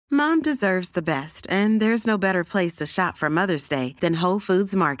Mom deserves the best, and there's no better place to shop for Mother's Day than Whole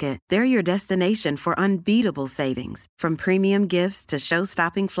Foods Market. They're your destination for unbeatable savings, from premium gifts to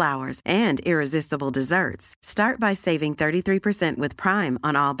show-stopping flowers and irresistible desserts. Start by saving 33% with Prime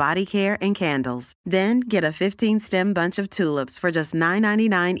on all body care and candles. Then get a 15-stem bunch of tulips for just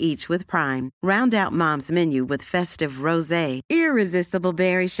 $9.99 each with Prime. Round out Mom's menu with festive rosé, irresistible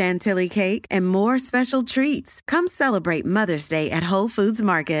berry chantilly cake, and more special treats. Come celebrate Mother's Day at Whole Foods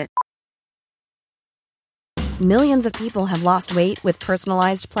Market. Millions of people have lost weight with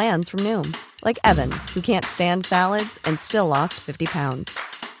personalized plans from Noom. Like Evan, who can't stand salads and still lost 50 pounds.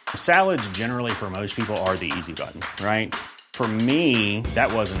 Salads generally for most people are the easy button, right? For me,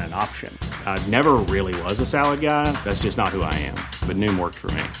 that wasn't an option. I never really was a salad guy. That's just not who I am. But Noom worked for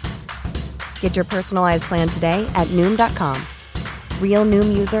me. Get your personalized plan today at Noom.com. Real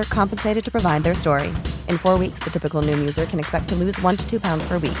Noom user compensated to provide their story. In 4 weeks, the typical Noom user can expect to lose 1 to 2 pounds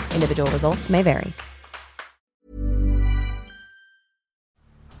per week. Individual results may vary.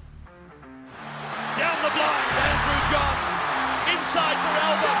 Down the blind, Andrew John. Inside for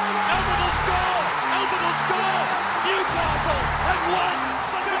Albert. Albert will score. Albert will score. Newcastle have won.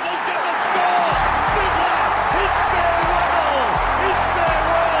 Fiddler's going to score. Fiddler, his farewell. His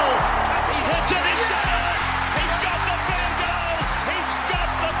farewell. And he hits it. He's done it. He's got the field goal. He's got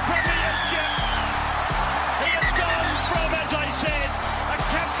the premiership. He has gone from, as I said, a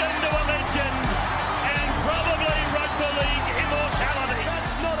captain to a legend and probably rugby league immortality.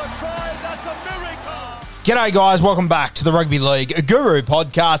 That's not a try. That's a miracle. G'day guys, welcome back to the Rugby League Guru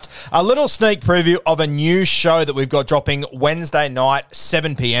podcast. A little sneak preview of a new show that we've got dropping Wednesday night,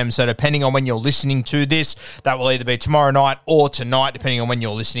 7pm. So depending on when you're listening to this, that will either be tomorrow night or tonight, depending on when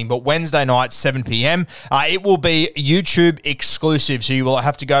you're listening. But Wednesday night, 7pm, it will be YouTube exclusive. So you will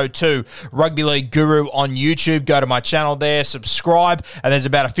have to go to Rugby League Guru on YouTube, go to my channel there, subscribe, and there's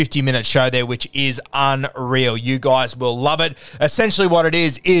about a 50-minute show there, which is unreal. You guys will love it. Essentially what it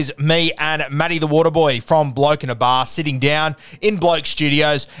is me and Matty the Waterboy from Bloke in a Bar sitting down in Bloke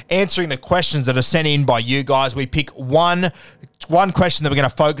Studios answering the questions that are sent in by you guys. We pick one question that we're going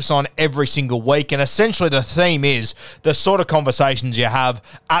to focus on every single week, and essentially the theme is the sort of conversations you have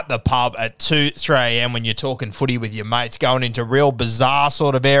at the pub at 2, 3 a.m. when you're talking footy with your mates, going into real bizarre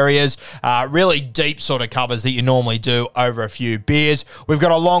sort of areas, really deep sort of covers that you normally do over a few beers. We've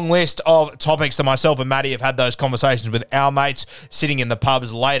got a long list of topics that myself and Matty have had those conversations with our mates sitting in the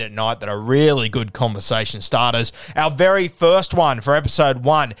pubs late at night that are really good conversation starters. Our very first one for episode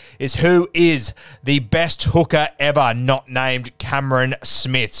 1 is who is the best hooker ever not named Cameron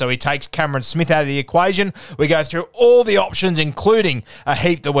Smith. So he takes Cameron Smith out of the equation. We go through all the options, including a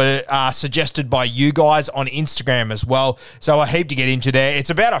heap that were suggested by you guys on Instagram as well. So a heap to get into there. It's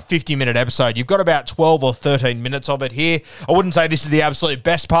about a 50-minute episode. You've got about 12 or 13 minutes of it here. I wouldn't say this is the absolute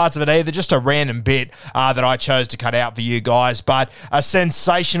best parts of it either, just a random bit that I chose to cut out for you guys. But a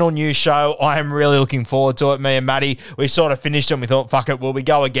sensational new show. I am really looking forward to it. Me and Matty, we sort of finished it and we thought, fuck it, will we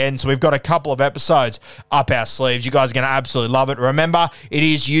go again? So we've got a couple of episodes up our sleeves. You guys are going to absolutely love it. Remember, it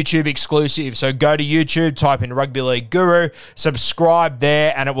is YouTube exclusive, so go to YouTube, type in Rugby League Guru, subscribe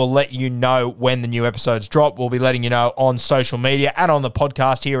there, and it will let you know when the new episodes drop. We'll be letting you know on social media and on the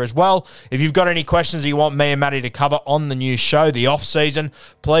podcast here as well. If you've got any questions that you want me and Matty to cover on the new show, the off-season,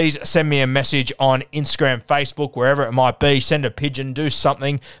 please send me a message on Instagram, Facebook, wherever it might be. Send a pigeon, do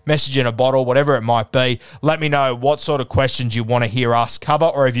something, message in a bottle, whatever it might be. Let me know what sort of questions you want to hear us cover,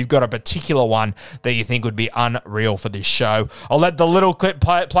 or if you've got a particular one that you think would be unreal for this show. I'll let the little clip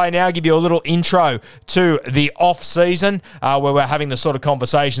play now, give you a little intro to the off-season, where we're having the sort of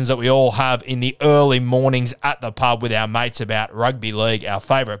conversations that we all have in the early mornings at the pub with our mates about rugby league, our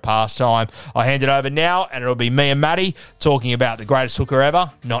favourite pastime. I'll hand it over now, and it'll be me and Matty talking about the greatest hooker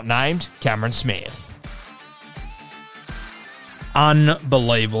ever, not named Cameron Smith.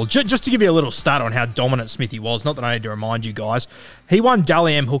 Unbelievable. Just to give you a little stat on how dominant Smithy was, not that I need to remind you guys, he won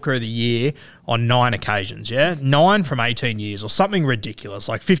Dally M Hooker of the Year on 9 occasions, yeah? 9 from 18 years or something ridiculous.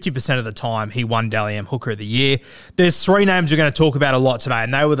 Like 50% of the time he won Dally M Hooker of the Year. There's 3 names we're going to talk about a lot today,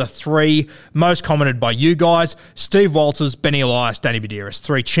 and they were the 3 most commented by you guys. Steve Walters, Benny Elias, Danny Buderus,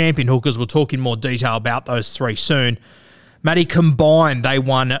 3 champion hookers. We'll talk in more detail about those 3 soon. Matty, combined, they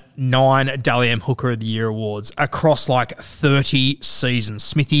won 9 Dally M Hooker of the Year awards across like 30 seasons.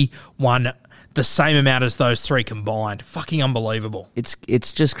 Smithy won the same amount as those 3 combined. Fucking unbelievable.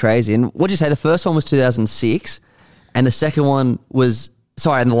 It's just crazy. And what did you say? The first one was 2006, and the second one was...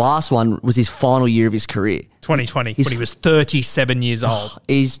 Sorry, and the last one was his final year of his career. 2020, when he was 37 years old.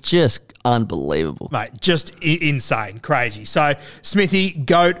 He's just unbelievable. Mate, just insane, crazy. So Smithy,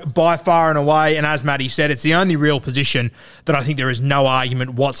 GOAT by far and away, and as Matty said, it's the only real position that I think there is no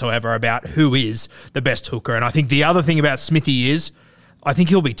argument whatsoever about who is the best hooker. And I think the other thing about Smithy is I think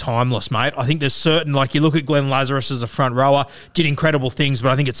he'll be timeless, mate. I think there's certain, like you look at Glenn Lazarus as a front rower, did incredible things,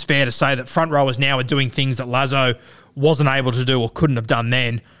 but I think it's fair to say that front rowers now are doing things that Lazo wasn't able to do or couldn't have done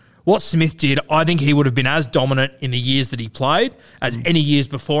then. What Smith did, I think he would have been as dominant in the years that he played as any years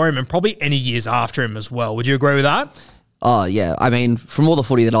before him and probably any years after him as well. Would you agree with that? Oh, yeah. I mean, from all the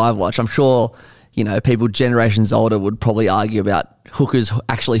footy that I've watched, I'm sure, people generations older would probably argue about hookers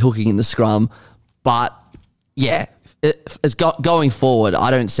actually hooking in the scrum. But, yeah, going forward,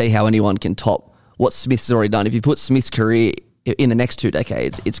 I don't see how anyone can top what Smith's already done. If you put Smith's career in the next 2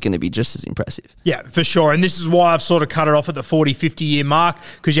 decades, it's going to be just as impressive. Yeah, for sure. And this is why I've sort of cut it off at the 40, 50-year mark,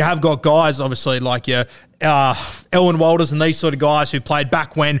 because you have got guys, obviously, like your Elwyn Walters and these sort of guys who played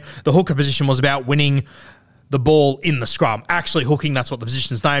back when the hooker position was about winning the ball in the scrum. Actually hooking, that's what the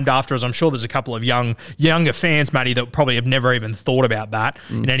position's named after, as I'm sure there's a couple of younger fans, Matty, that probably have never even thought about that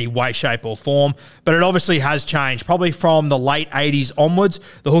in any way, shape or form. But it obviously has changed. Probably from the late 80s onwards,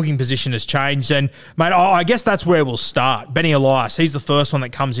 the hooking position has changed. And, mate, I guess that's where we'll start. Benny Elias, he's the first one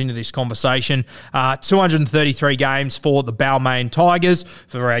that comes into this conversation. 233 games for the Balmain Tigers.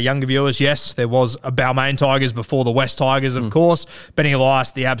 For our younger viewers, yes, there was a Balmain Tigers before the West Tigers, of course. Benny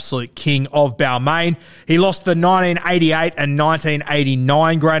Elias, the absolute king of Balmain. He lost the 1988 and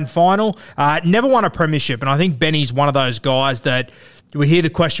 1989 grand final. Never won a premiership, and I think Benny's one of those guys that we hear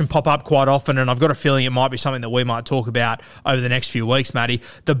the question pop up quite often, and I've got a feeling it might be something that we might talk about over the next few weeks, Matty.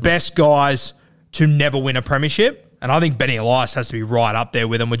 The best guys to never win a premiership, and I think Benny Elias has to be right up there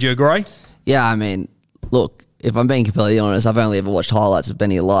with him. Would you agree? Yeah, I mean, look, if I'm being completely honest, I've only ever watched highlights of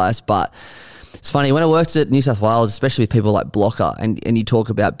Benny Elias, but it's funny, when I worked at New South Wales, especially with people like Blocker, and you talk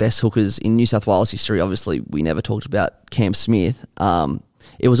about best hookers in New South Wales history, obviously we never talked about Cam Smith.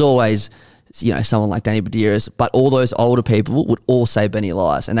 It was always, someone like Danny Badiris, but all those older people would all say Benny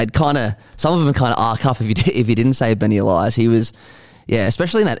Elias, and they'd some of them kind of arc up if you didn't say Benny Elias. He was,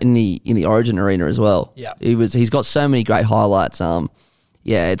 especially in the Origin arena as well. Yeah, he's got so many great highlights.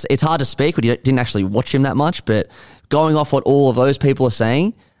 It's hard to speak when you didn't actually watch him that much, but going off what all of those people are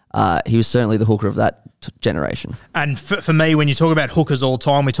saying, he was certainly the hooker of that generation. And for me, when you talk about hookers all the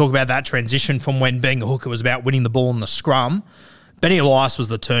time, we talk about that transition from when being a hooker was about winning the ball in the scrum. Benny Elias was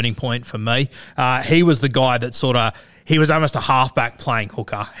the turning point for me. He was the guy that he was almost a halfback playing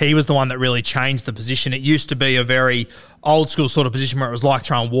hooker. He was the one that really changed the position. It used to be a very old school sort of position where it was like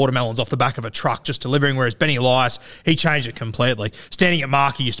throwing watermelons off the back of a truck just delivering, whereas Benny Elias, he changed it completely. Standing at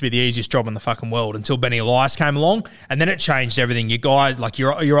marker used to be the easiest job in the fucking world until Benny Elias came along, and then it changed everything. You guys, like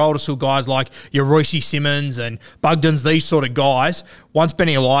your older school guys like your Royce Simmons and Bugdens, these sort of guys, once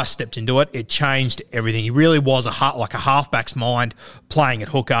Benny Elias stepped into it, it changed everything. He really was like a halfback's mind playing at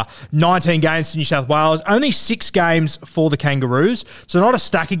hooker. 19 games for New South Wales, only 6 games for the Kangaroos, so not a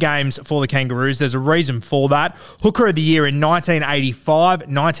stack of games for the Kangaroos. There's a reason for that. Hooker of the year in 1985,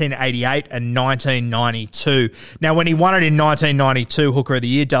 1988 and 1992. Now, when he won it in 1992, Hooker of the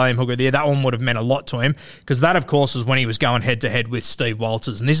Year, Dally M Hooker of the Year, that one would have meant a lot to him because that, of course, was when he was going head-to-head with Steve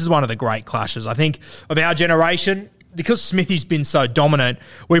Walters. And this is one of the great clashes, I think, of our generation. Because Smithy's been so dominant,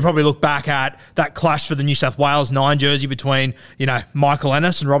 we probably look back at that clash for the New South Wales 9 jersey between, Michael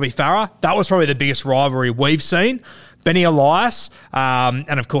Ennis and Robbie Farah. That was probably the biggest rivalry we've seen. Benny Elias,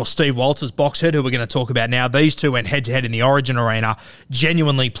 and of course Steve Walters, Boxhead, who we're going to talk about now. These two went head-to-head in the Origin arena,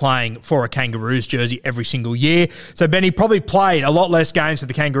 genuinely playing for a Kangaroos jersey every single year. So Benny probably played a lot less games for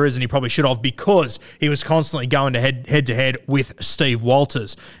the Kangaroos than he probably should have because he was constantly going head-to-head with Steve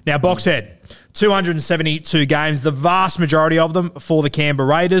Walters. Now, Boxhead, 272 games, the vast majority of them for the Canberra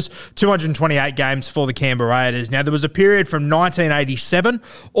Raiders, 228 games for the Canberra Raiders. Now, there was a period from 1987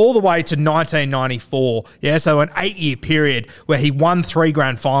 all the way to 1994. Yeah, so an 8-year period where he won 3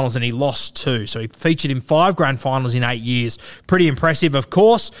 grand finals and he lost 2. So he featured in 5 grand finals in 8 years. Pretty impressive, of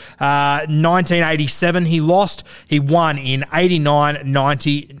course. 1987 he lost. He won in 89,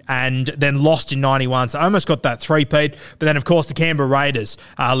 90 and then lost in 91. So almost got that three-peat. But then, of course, the Canberra Raiders,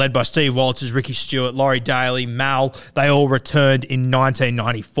 led by Steve Walters, Ricky Stewart, Laurie Daly, Mal, they all returned in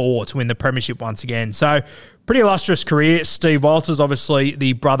 1994 to win the premiership once again. So Pretty illustrious career. Steve Walters, obviously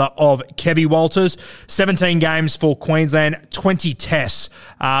the brother of Kevy Walters. 17 games for Queensland, 20 tests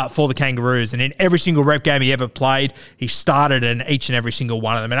for the Kangaroos. And in every single rep game he ever played, he started in each and every single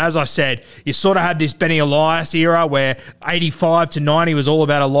one of them. And as I said, you sort of had this Benny Elias era where 85 to 90 was all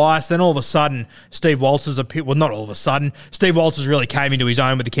about Elias. Then all of a sudden, Steve Walters, not all of a sudden, Steve Walters really came into his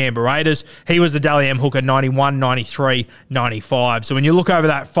own with the Canberra Raiders. He was the Dally M hooker 91, 93, 95. So when you look over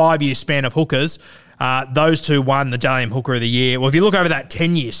that 5-year span of hookers, those two won the Dally M Hooker of the Year. Well, if you look over that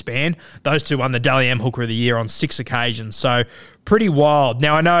 10-year span, those two won the Dally M Hooker of the Year on 6 occasions. So pretty wild.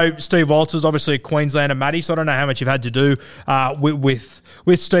 Now, I know Steve Walters, obviously a Queenslander, Matty, so I don't know how much you've had to do with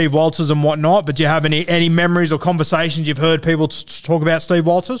Steve Walters and whatnot, but do you have any memories or conversations you've heard people talk about Steve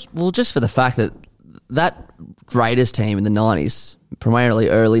Walters? Well, just for the fact that Raiders team in the 90s, primarily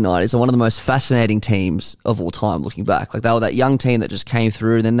early 90s, are one of the most fascinating teams of all time looking back. Like, they were that young team that just came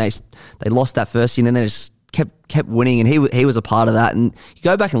through, and then they lost that first year, and then they just kept winning, and he was a part of that. And you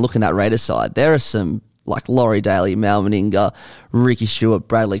go back and look in that Raiders side, there are some, like Laurie Daly, Mal Meninga, Ricky Stewart,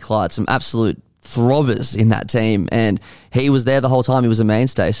 Bradley Clyde, some absolute throbbers in that team, and he was there the whole time. He was a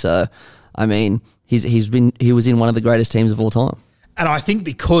mainstay. So, I mean, he was in one of the greatest teams of all time. And I think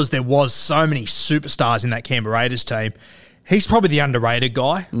because there was so many superstars in that Canberra Raiders team, he's probably the underrated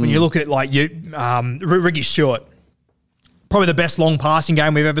guy. When you look at Ricky Stewart, probably the best long passing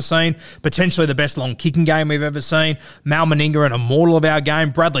game we've ever seen, potentially the best long kicking game we've ever seen. Mal Meninga, an immortal of our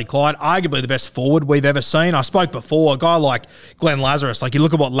game. Bradley Clyde, arguably the best forward we've ever seen. I spoke before, a guy like Glenn Lazarus, like you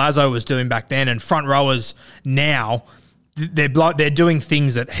look at what Lazo was doing back then, and front rowers now, they're doing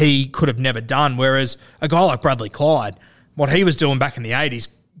things that he could have never done, whereas a guy like Bradley Clyde, what he was doing back in the 80s,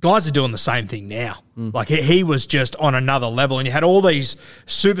 guys are doing the same thing now. Like, he was just on another level, and you had all these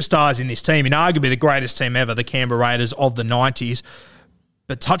superstars in this team, and arguably the greatest team ever, the Canberra Raiders of the 90s,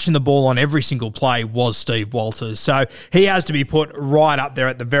 but touching the ball on every single play was Steve Walters. So he has to be put right up there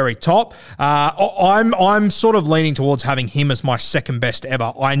at the very top. I'm sort of leaning towards having him as my second best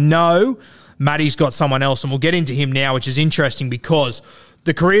ever. I know Matty's got someone else, and we'll get into him now, which is interesting because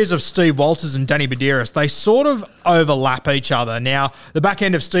the careers of Steve Walters and Danny Badiris, they sort of overlap each other. Now, the back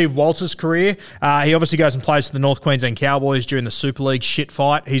end of Steve Walters' career, he obviously goes and plays for the North Queensland Cowboys during the Super League shit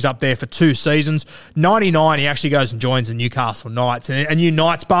fight. He's up there for 2 seasons. 99, he actually goes and joins the Newcastle Knights. And you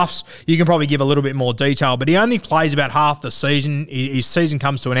Knights buffs, you can probably give a little bit more detail, but he only plays about half the season. His season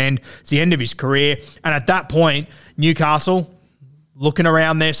comes to an end. It's the end of his career. And at that point, Newcastle, looking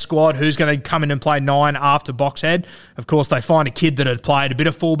around their squad, who's going to come in and play 9 after Boxhead. Of course, they find a kid that had played a bit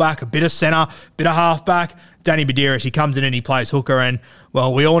of fullback, a bit of centre, a bit of halfback. Danny Badiris, he comes in and he plays hooker, and,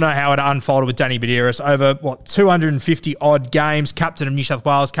 well, we all know how it unfolded with Danny Badiris over, 250-odd games, captain of New South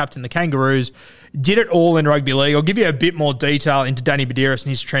Wales, captain of the Kangaroos, did it all in rugby league. I'll give you a bit more detail into Danny Badiris and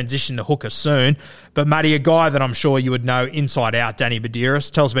his transition to hooker soon, but, Matty, a guy that I'm sure you would know inside out, Danny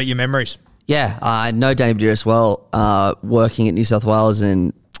Badiris. Tell us about your memories. Yeah, I know Danny Badiris well, working at New South Wales,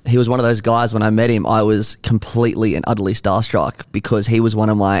 and he was one of those guys. When I met him, I was completely and utterly starstruck because he was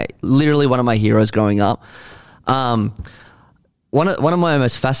literally one of my heroes growing up. One of my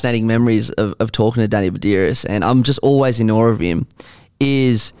most fascinating memories of talking to Danny Badiris, and I'm just always in awe of him,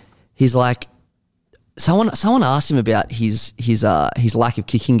 is he's like, someone asked him about his lack of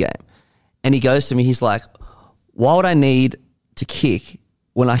kicking game, and he goes to me, he's like, why would I need to kick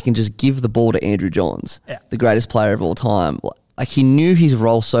when I can just give the ball to Andrew Johns, the greatest player of all time? Like, he knew his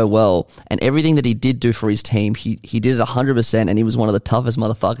role so well, and everything that he did do for his team, he did it 100%, and he was one of the toughest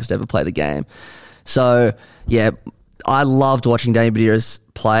motherfuckers to ever play the game. So, yeah, I loved watching Danny Badiris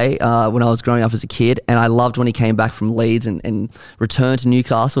play when I was growing up as a kid, and I loved when he came back from Leeds and returned to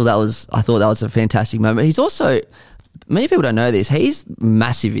Newcastle. I thought that was a fantastic moment. He's also, many people don't know this, he's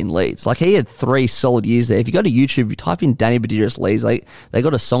massive in Leeds. Like, he had 3 solid years there. If you go to YouTube, you type in Danny Badiris Leeds, they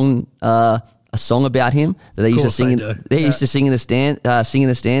got a song about him that they used to sing. Used to sing in the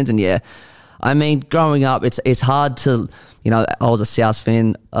stands, and yeah, I mean, growing up, it's hard to, I was a South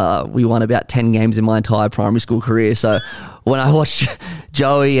fan. We won about 10 games in my entire primary school career. So when I watched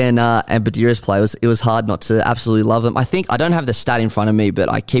Joey and Badiris play, it was hard not to absolutely love them. I think, I don't have the stat in front of me, but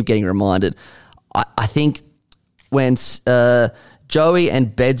I keep getting reminded. I think when Joey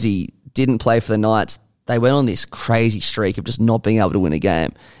and Bedsy didn't play for the Knights, they went on this crazy streak of just not being able to win a game.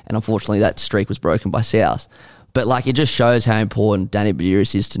 And unfortunately, that streak was broken by South. But, it just shows how important Danny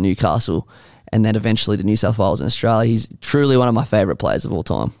Badiris is to Newcastle and then eventually to New South Wales and Australia. He's truly one of my favourite players of all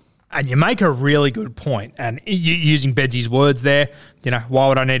time. And you make a really good point. And using Bedsy's words there, why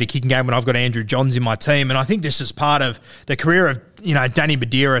would I need a kicking game when I've got Andrew Johns in my team? And I think this is part of the career of, Danny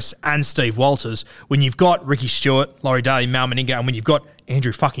Badiris and Steve Walters. When you've got Ricky Stewart, Laurie Daly, Mal Meninga, and when you've got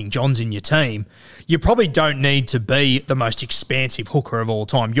Andrew fucking Johns in your team, you probably don't need to be the most expansive hooker of all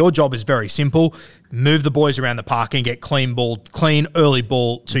time. Your job is very simple. Move the boys around the park and get clean early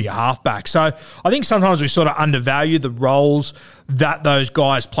ball to your halfback. So I think sometimes we sort of undervalue the roles that those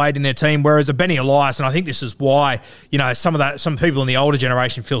guys played in their team, whereas a Benny Elias, and I think this is why, you know, some people in the older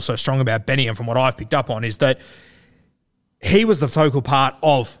generation feel so strong about Benny, and from what I've picked up on is that he was the focal part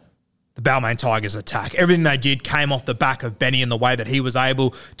of the Balmain Tigers attack. Everything they did came off the back of Benny and the way that he was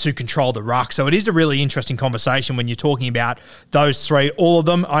able to control the ruck. So it is a really interesting conversation when you're talking about those three, all of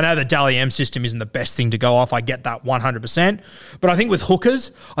them. I know the Dally M system isn't the best thing to go off. I get that 100%. But I think with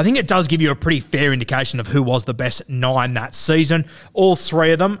hookers, I think it does give you a pretty fair indication of who was the best 9 that season. All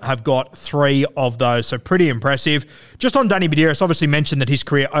three of them have got 3 of those, so pretty impressive. Just on Danny Medeiros, obviously mentioned that his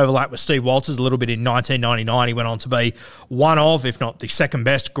career overlapped with Steve Walters a little bit in 1999. He went on to be one of, if not the second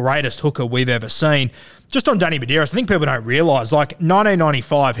best, greatest hooker we've ever seen. Just on Danny Medeiros, I think people don't realise, like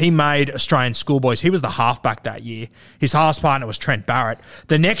 1995, he made Australian schoolboys. He was the halfback that year. His halves partner was Trent Barrett.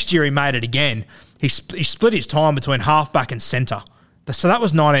 The next year he made it again. He split his time between halfback and centre. So that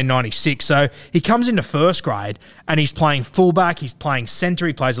was 1996. So he comes into first grade and he's playing fullback, he's playing centre,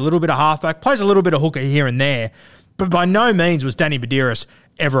 he plays a little bit of halfback, plays a little bit of hooker here and there. But by no means was Danny Medeiros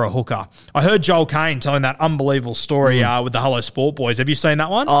ever a hooker. I heard Joel Kane telling that unbelievable story with the Hello Sport boys. Have you seen that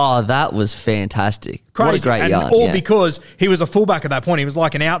one? Oh, that was fantastic. Crazy. What a great yarn. All because he was a fullback at that point. He was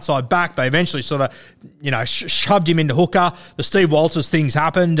like an outside back. They eventually sort of, shoved him into hooker. The Steve Walters things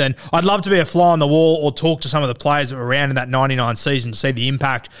happened, and I'd love to be a fly on the wall or talk to some of the players that were around in that 99 season to see the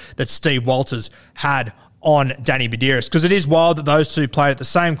impact that Steve Walters had on Danny Medeiros, because it is wild that those two played at the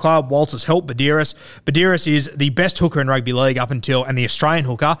same club. Walters helped Medeiros. Medeiros is the best hooker in rugby league and the Australian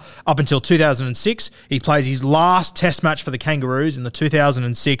hooker up until 2006. He plays his last test match for the Kangaroos in the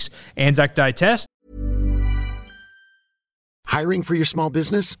 2006 Anzac Day test. Hiring for your small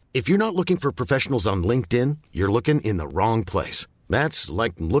business? If you're not looking for professionals on LinkedIn, you're looking in the wrong place. That's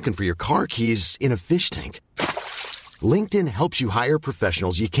like looking for your car keys in a fish tank. LinkedIn helps you hire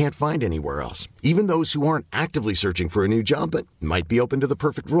professionals you can't find anywhere else, even those who aren't actively searching for a new job but might be open to the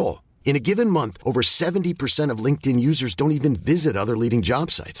perfect role. In a given month, over 70% of LinkedIn users don't even visit other leading job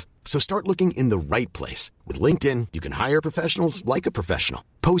sites. So start looking in the right place. With LinkedIn, you can hire professionals like a professional.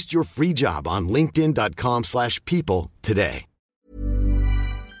 Post your free job on linkedin.com/people today.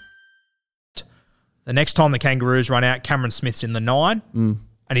 The next time the Kangaroos run out, Cameron Smith's in the 9,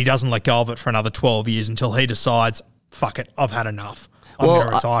 and he doesn't let go of it for another 12 years until he decides, fuck it, I've had enough. I'm going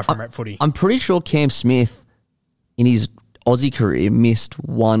to retire from rep footy. I'm pretty sure Cam Smith, in his Aussie career, missed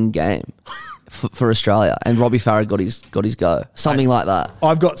one game for Australia, and Robbie Farah got his go. Something like that.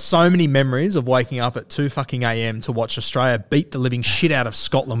 I've got so many memories of waking up at 2 fucking a.m. to watch Australia beat the living shit out of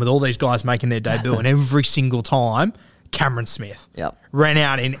Scotland with all these guys making their debut, and every single time, Cameron Smith ran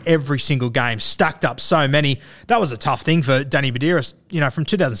out in every single game, stacked up so many. That was a tough thing for Danny Medeiros, from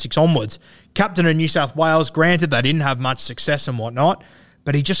 2006 onwards. Captain of New South Wales, granted they didn't have much success and whatnot,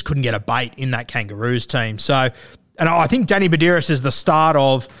 but he just couldn't get a bait in that Kangaroos team. So, and I think Danny Medeiros is the start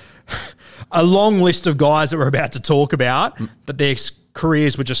of a long list of guys that we're about to talk about, that their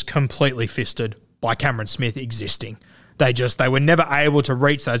careers were just completely fisted by Cameron Smith existing. They were never able to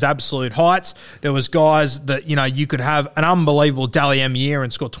reach those absolute heights. There was guys that, you could have an unbelievable Dally M year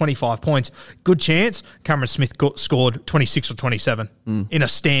and score 25 points. Good chance Cameron Smith scored 26 or 27 in a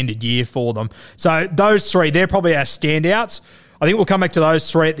standard year for them. So those three, they're probably our standouts. I think we'll come back to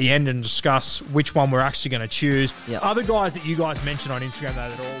those three at the end and discuss which one we're actually going to choose. Yep. Other guys that you guys mentioned on Instagram, though,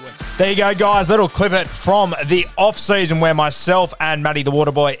 that all were. There you go, guys. Little clip it from the off-season where myself and Matty the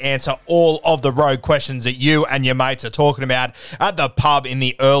Waterboy answer all of the road questions that you and your mates are talking about at the pub in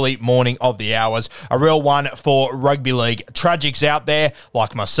the early morning of the hours. A real one for rugby league tragics out there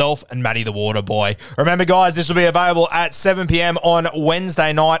like myself and Matty the Waterboy. Remember, guys, this will be available at 7 p.m. on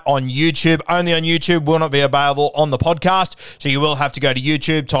Wednesday night on YouTube. Only on YouTube, will not be available on the podcast. So you will have to go to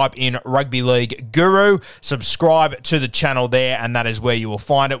YouTube, type in Rugby League Guru, subscribe to the channel there, and that is where you will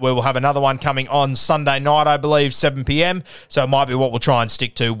find it. We will have another one coming on Sunday night, I believe, 7 p.m. So it might be what we'll try and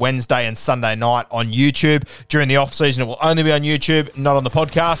stick to, Wednesday and Sunday night on YouTube. During the off-season, it will only be on YouTube, not on the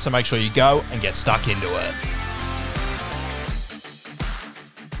podcast, so make sure you go and get stuck into it.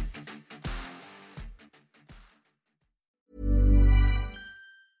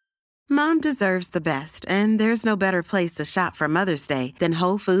 Mom deserves the best, and there's no better place to shop for Mother's Day than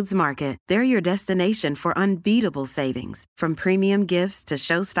Whole Foods Market. They're your destination for unbeatable savings, from premium gifts to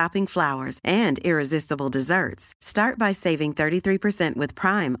show-stopping flowers and irresistible desserts. Start by saving 33% with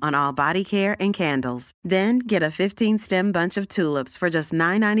Prime on all body care and candles. Then get a 15-stem bunch of tulips for just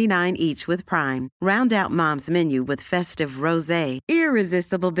 $9.99 each with Prime. Round out Mom's menu with festive rosé,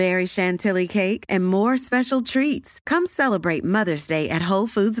 irresistible berry chantilly cake, and more special treats. Come celebrate Mother's Day at Whole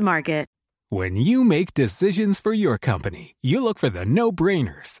Foods Market. When you make decisions for your company, you look for the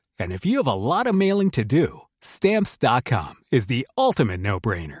no-brainers. And if you have a lot of mailing to do, Stamps.com is the ultimate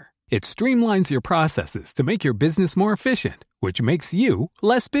no-brainer. It streamlines your processes to make your business more efficient, which makes you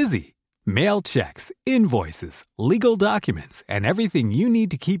less busy. Mail checks, invoices, legal documents, and everything you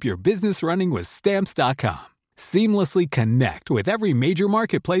need to keep your business running with Stamps.com. Seamlessly connect with every major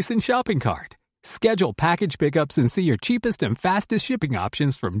marketplace and shopping cart. Schedule package pickups and see your cheapest and fastest shipping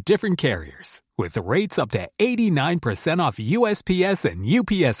options from different carriers, with rates up to 89% off USPS and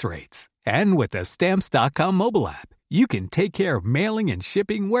UPS rates. And with the Stamps.com mobile app, you can take care of mailing and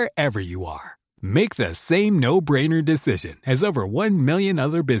shipping wherever you are. Make the same no-brainer decision as over 1 million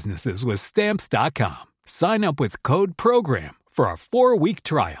other businesses with Stamps.com. Sign up with code PROGRAM for a 4-week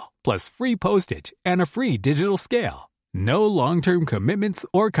trial, plus free postage and a free digital scale. No long-term commitments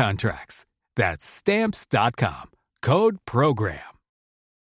or contracts. That's Stamps.com. Code PROGRAM.